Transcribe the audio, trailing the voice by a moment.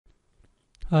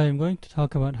Hi, I'm going to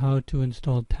talk about how to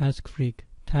install Taskfreak.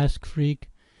 Taskfreak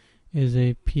is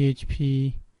a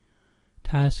PHP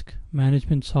task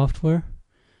management software,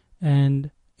 and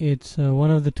it's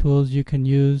one of the tools you can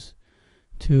use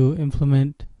to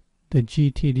implement the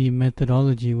GTD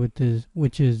methodology,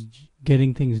 which is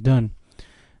getting things done.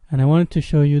 And I wanted to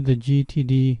show you the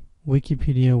GTD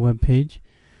Wikipedia webpage,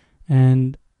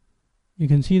 and you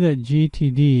can see that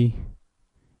GTD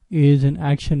is an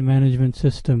action management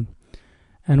system.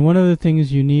 And one of the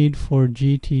things you need for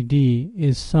GTD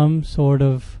is some sort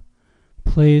of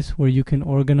place where you can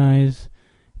organize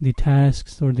the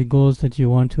tasks or the goals that you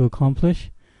want to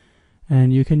accomplish.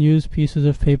 And you can use pieces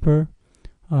of paper.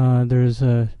 There's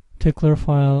a tickler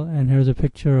file, and here's a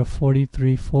picture of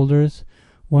 43 folders.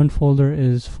 One folder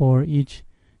is for each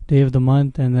day of the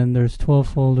month, and then there's 12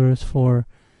 folders for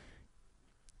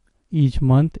each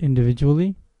month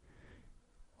individually.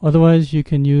 Otherwise, you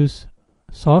can use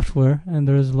software, and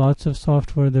there's lots of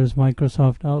software. There's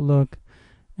Microsoft Outlook,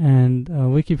 and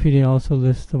Wikipedia also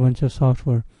lists a bunch of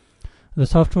software. The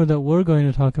software that we're going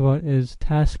to talk about is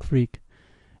Taskfreak,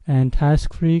 and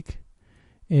Taskfreak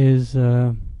is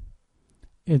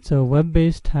it's a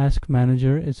web-based task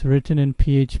manager. It's written in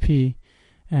PHP,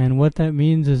 and what that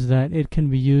means is that it can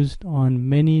be used on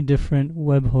many different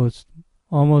web hosts.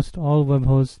 Almost all web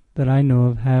hosts that I know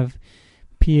of have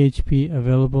PHP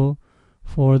available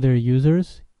for their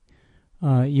users.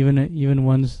 Even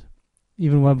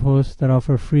web hosts that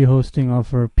offer free hosting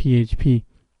offer PHP.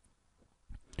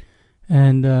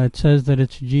 And it says that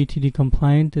it's GTD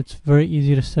compliant. It's very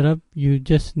easy to set up. You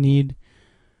just need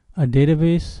a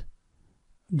database.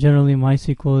 Generally,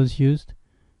 MySQL is used.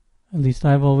 At least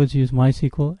I've always used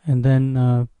MySQL. And then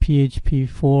PHP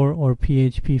 4 or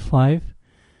PHP 5.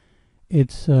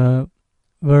 It's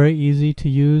very easy to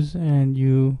use,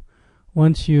 and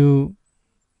once you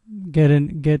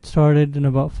get started, in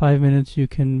about 5 minutes you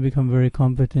can become very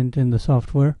competent in the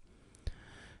software.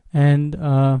 And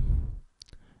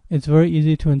it's very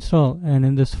easy to install. And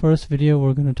in this first video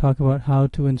we're going to talk about how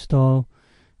to install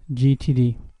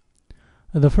GTD.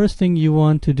 The first thing you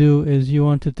want to do is you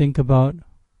want to think about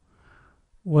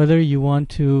whether you want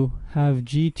to have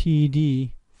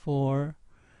GTD for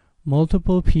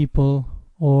multiple people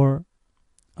or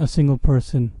a single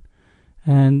person.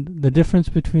 And the difference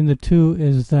between the two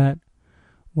is that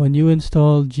when you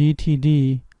install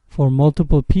GTD for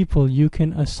multiple people, you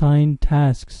can assign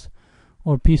tasks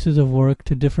or pieces of work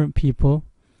to different people.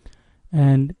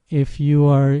 And if you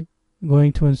are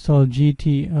going to install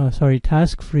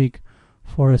Taskfreak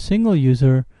for a single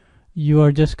user, you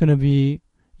are just going to be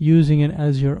using it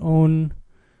as your own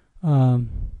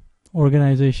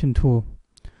organization tool.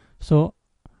 So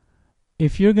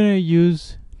if you're going to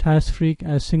use Taskfreak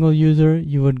as single user,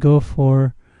 you would go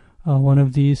for one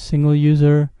of these single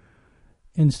user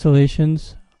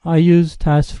installations. I use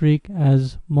Taskfreak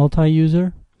as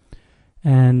multi-user,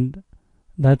 and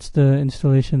that's the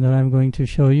installation that I'm going to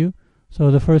show you.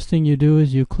 So the first thing you do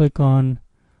is you click on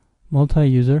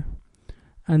multi-user,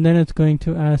 and then it's going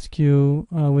to ask you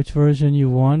which version you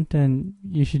want, and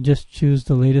you should just choose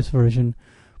the latest version.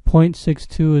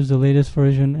 0.62 is the latest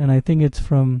version, and I think it's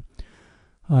from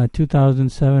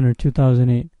 2007 or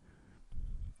 2008.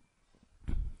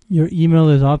 Your email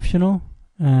is optional,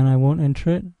 and I won't enter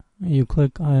it. You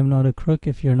click I am not a crook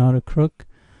if you're not a crook,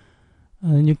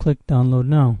 and then you click download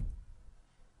now,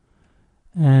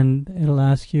 and it'll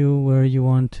ask you where you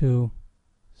want to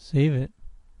save it.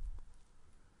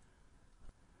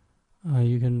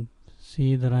 You can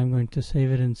see that I'm going to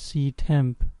save it in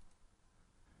ctemp,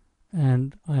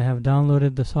 and I have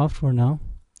downloaded the software now.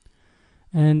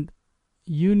 And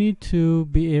you need to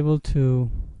be able to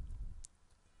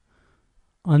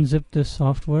unzip this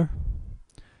software,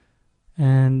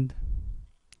 and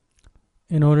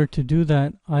in order to do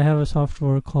that, I have a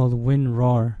software called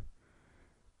WinRAR.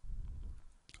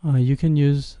 You can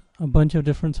use a bunch of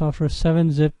different software.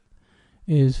 7-zip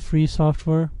is free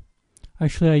software.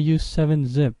 Actually, I use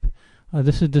 7-zip.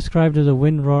 This is described as a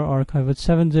WinRAR archive, but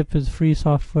 7-zip is free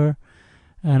software,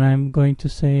 and I'm going to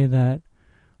say that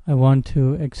I want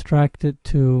to extract it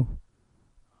to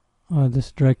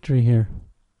this directory here.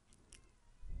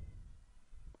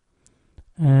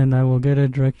 And I will get a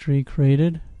directory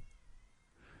created.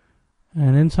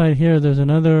 And inside here there's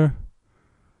another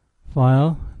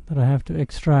file that I have to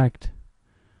extract.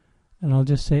 And I'll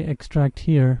just say extract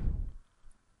here.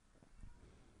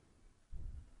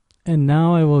 And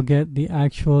now I will get the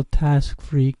actual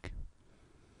Taskfreak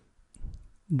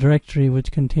directory,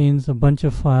 which contains a bunch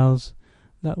of files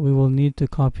that we will need to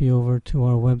copy over to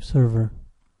our web server.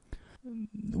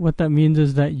 What that means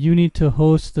is that you need to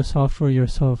host the software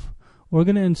yourself. we're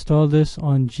going to install this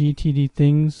on GTD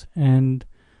things, and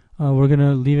we're going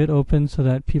to leave it open so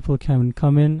that people can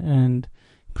come in and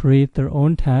create their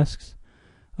own tasks.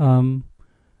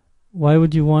 Why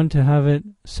would you want to have it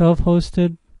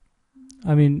self-hosted?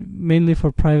 I mean, mainly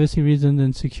for privacy reasons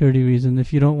and security reasons.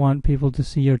 If you don't want people to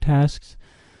see your tasks,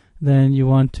 then you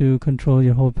want to control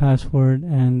your whole password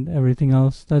and everything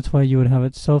else. That's why you would have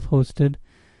it self-hosted.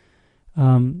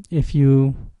 If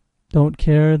you don't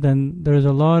care, then there's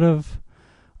a lot of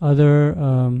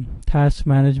other task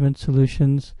management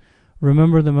solutions.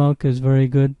 Remember, the Milk is very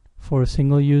good for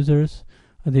single users.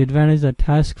 The advantage that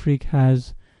Taskfreak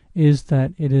has is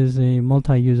that it is a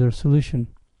multi-user solution.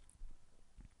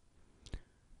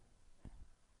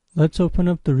 Let's open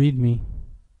up the README.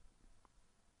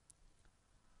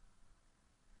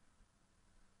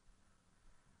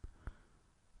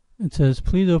 It says,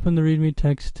 please open the README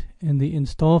text in the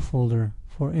install folder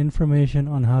for information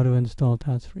on how to install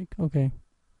Taskfreak. Okay.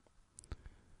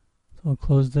 So I'll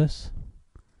close this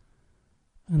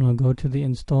and I'll go to the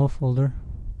install folder.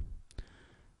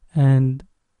 And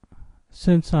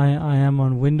since I am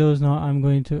on Windows now, I'm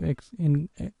going to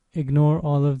ignore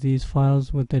all of these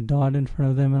files with a dot in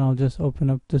front of them, and I'll just open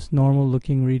up this normal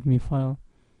looking README file.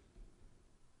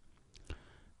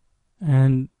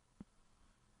 And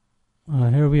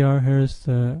here we are. Here's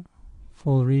the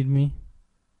full README.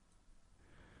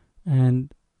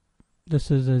 And this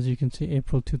is, as you can see,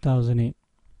 April 2008.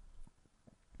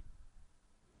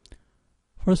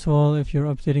 First of all, if you're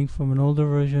updating from an older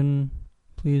version,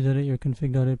 please edit your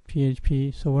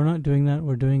config.php. So we're not doing that.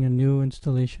 We're doing a new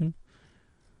installation.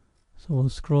 So we'll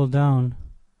scroll down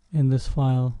in this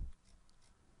file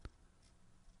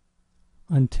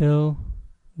until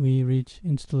we reach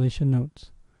installation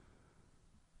notes.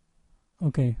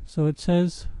 Okay, so it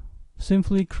says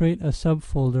simply create a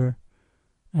subfolder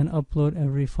and upload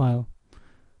every file.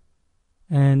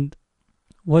 And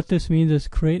what this means is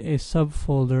create a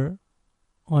subfolder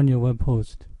on your web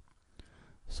host.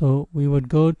 So we would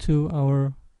go to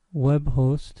our web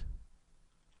host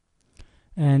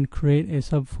and create a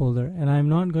subfolder. And I'm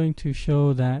not going to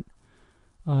show that.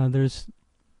 There's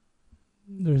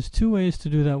two ways to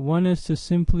do that. One is to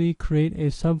simply create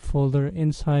a subfolder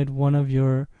inside one of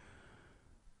your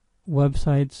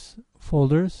website's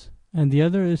folders, and the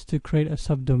other is to create a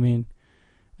subdomain.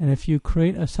 And if you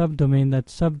create a subdomain, that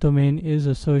subdomain is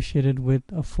associated with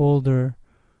a folder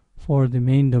for the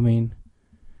main domain.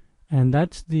 And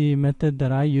that's the method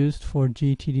that I used for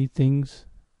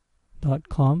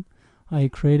gtdthings.com. I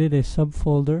created a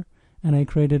subfolder and I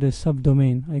created a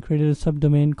subdomain. I created a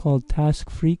subdomain called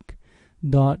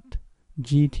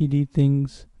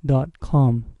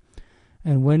taskfreak.gtdthings.com.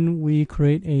 And when we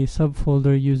create a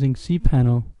subfolder using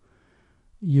cPanel,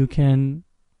 when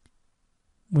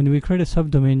we create a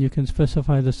subdomain, you can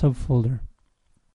specify the subfolder.